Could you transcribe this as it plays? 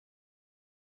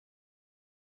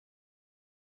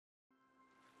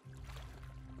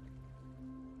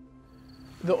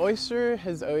The oyster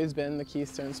has always been the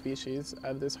keystone species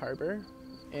of this harbor.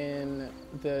 In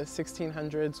the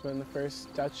 1600s, when the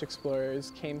first Dutch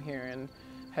explorers came here and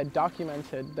had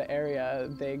documented the area,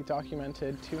 they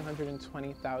documented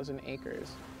 220,000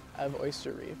 acres of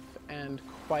oyster reef and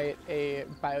quite a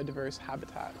biodiverse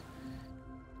habitat.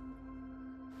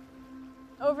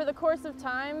 Over the course of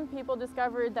time, people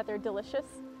discovered that they're delicious.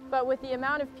 But with the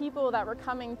amount of people that were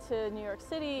coming to New York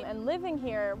City and living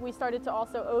here, we started to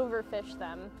also overfish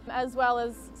them, as well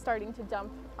as starting to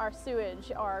dump our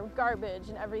sewage, our garbage,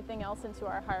 and everything else into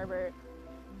our harbor.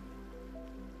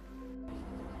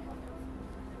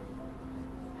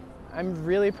 I'm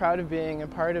really proud of being a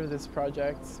part of this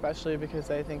project, especially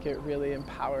because I think it really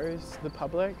empowers the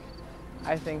public.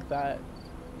 I think that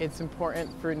it's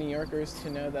important for New Yorkers to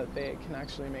know that they can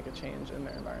actually make a change in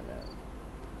their environment.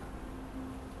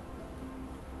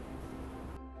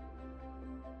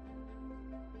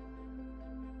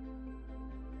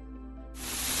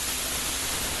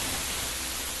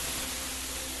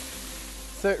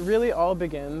 So it really all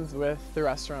begins with the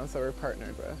restaurants that we're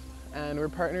partnered with. And we're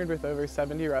partnered with over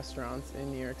 70 restaurants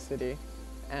in New York City.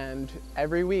 And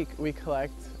every week we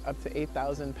collect up to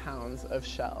 8,000 pounds of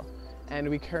shell. And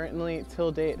we currently,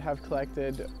 till date, have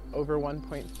collected over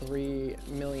 1.3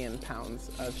 million pounds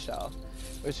of shell,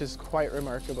 which is quite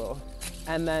remarkable.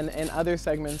 And then in other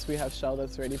segments, we have shell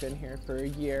that's already been here for a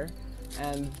year.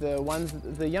 And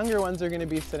the younger ones are going to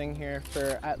be sitting here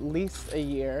for at least a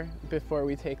year before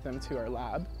we take them to our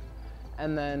lab.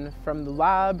 And then from the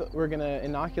lab, we're going to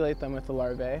inoculate them with the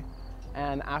larvae.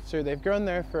 And after they've grown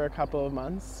there for a couple of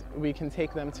months, we can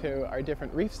take them to our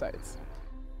different reef sites.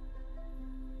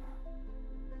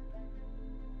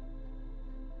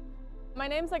 My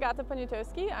name's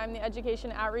Gutekunst. I'm the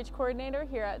Education Outreach Coordinator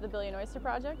here at the Billion Oyster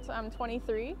Project. I'm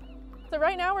 23. So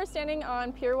right now we're standing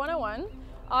on Pier 101.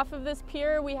 Off of this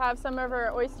pier we have some of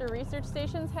our oyster research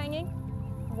stations hanging.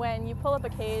 When you pull up a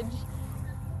cage,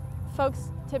 folks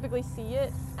typically see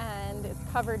it and it's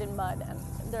covered in mud and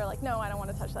they're like, no, I don't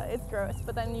want to touch that, it's gross.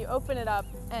 But then you open it up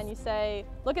and you say,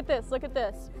 look at this, look at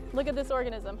this, look at this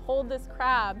organism, hold this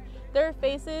crab. Their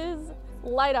faces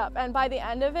light up, and by the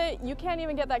end of it, you can't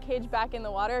even get that cage back in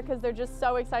the water because they're just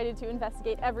so excited to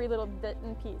investigate every little bit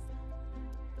and piece.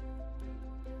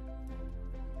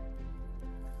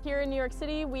 Here in New York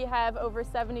City, we have over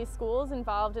 70 schools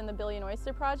involved in the Billion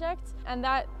Oyster Project, and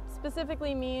that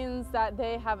specifically means that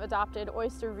they have adopted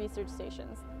oyster research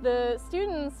stations. The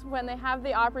students, when they have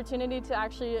the opportunity to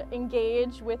actually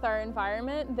engage with our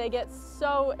environment, they get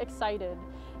so excited.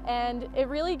 And it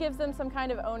really gives them some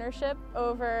kind of ownership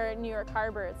over New York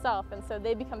Harbor itself, and so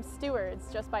they become stewards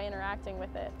just by interacting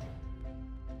with it.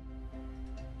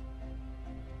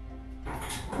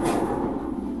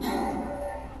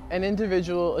 An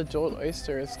individual adult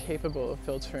oyster is capable of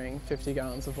filtering 50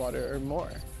 gallons of water or more.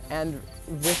 And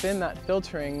within that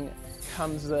filtering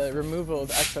comes the removal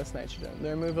of excess nitrogen, the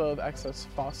removal of excess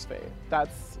phosphate.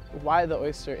 That's why the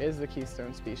oyster is the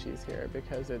keystone species here,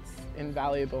 because it's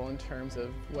invaluable in terms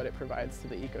of what it provides to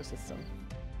the ecosystem.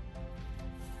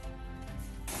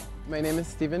 My name is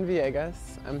Steven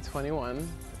Villegas. I'm 21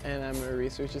 and I'm a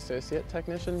research associate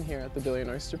technician here at the Billion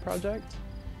Oyster Project.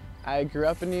 I grew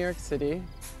up in New York City.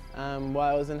 While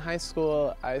I was in high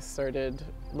school, I started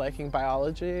liking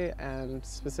biology and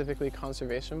specifically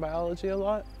conservation biology a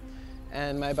lot.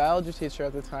 And my biology teacher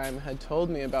at the time had told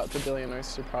me about the Billion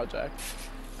Oyster Project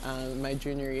my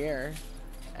junior year.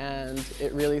 And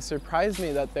it really surprised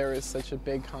me that there was such a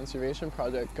big conservation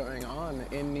project going on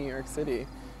in New York City.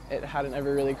 It hadn't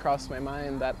ever really crossed my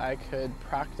mind that I could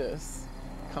practice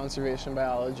conservation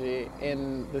biology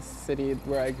in the city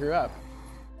where I grew up.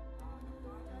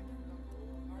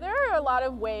 There are a lot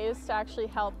of ways to actually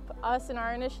help us in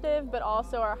our initiative, but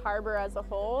also our harbor as a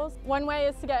whole. One way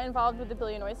is to get involved with the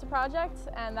Billion Oyster Project,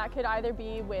 and that could either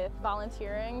be with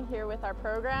volunteering here with our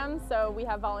programs. So we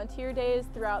have volunteer days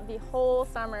throughout the whole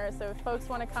summer. So if folks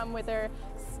want to come with their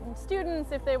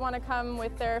students, if they want to come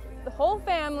with their whole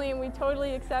family, we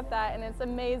totally accept that, and it's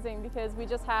amazing because we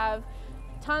just have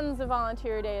tons of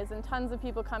volunteer days and tons of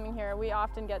people coming here. We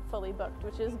often get fully booked,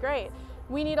 which is great.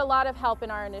 We need a lot of help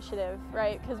in our initiative,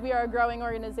 right? Because we are a growing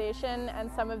organization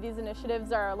and some of these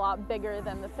initiatives are a lot bigger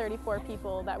than the 34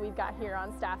 people that we've got here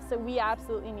on staff. So we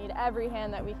absolutely need every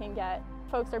hand that we can get.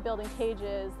 Folks are building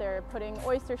cages, they're putting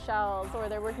oyster shells, or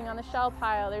they're working on the shell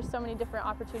pile. There's so many different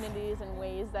opportunities and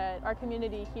ways that our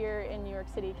community here in New York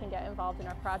City can get involved in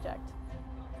our project.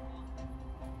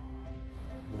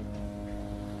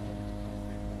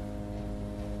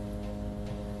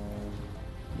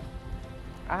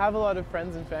 I have a lot of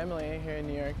friends and family here in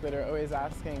New York that are always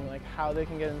asking how they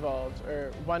can get involved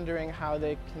or wondering how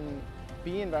they can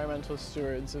be environmental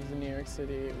stewards of the New York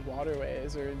City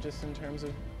waterways, or just in terms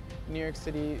of New York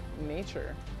City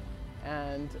nature.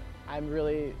 And I'm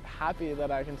really happy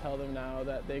that I can tell them now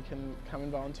that they can come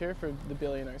and volunteer for the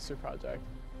Billion Oyster Project.